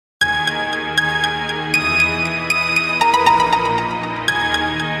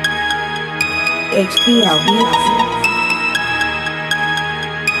HPL Beats.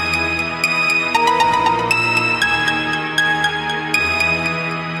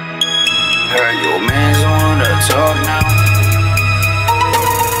 Heard your mans wanna talk now.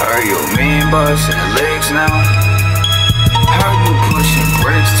 Heard your man bustin' legs now. Heard you pushing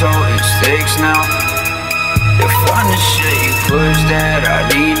bricks, toting sticks now. The funnest shit you push that I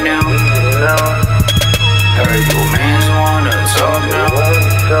need now. Heard your mans wanna talk now.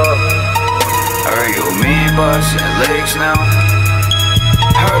 Heard your man bustin' legs now.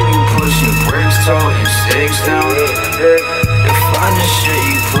 Heard you pushing bricks, toting sticks now. The funnest shit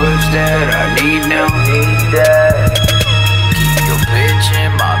you push that I need now. Keep your bitch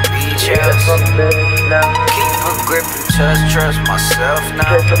in my beach house. Keep a grip and trust myself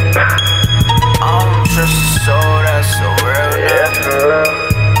now. I don't trust the soul, that's so real now.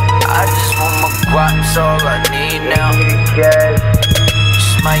 I just want my guap, that's all I need now.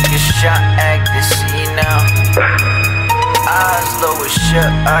 Just might get shot, act to see now. Eyes low as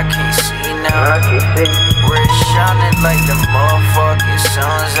shit, I can't see now. Red shining like the motherfucking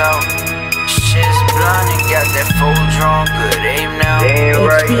sun's out. Shit's blinding, got that full drawn, good aim now.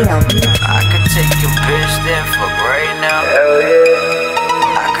 I could take your bitch then fuck right now.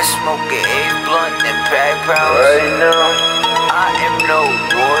 I could smoke an 8 blunt and pack pounds. I am no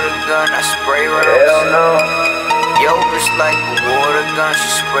water gun, I spray rounds. Yo, bitch like a water gun, she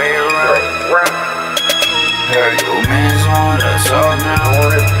spray around. Heard your mans wanna talk now.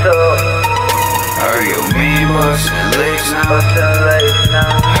 Heard your man bustin' legs now.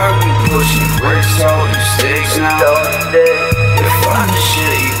 Heard you pushing bricks, toting sticks now. The funnest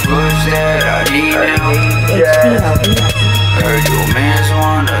shit you push that I need now. Heard your mans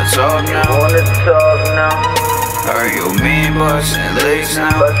wanna talk now. Heard your man bustin' legs now.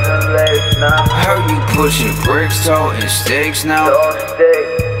 Heard you pushing bricks, toting sticks now.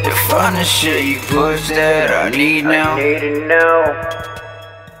 The funnest shit you push that I need now.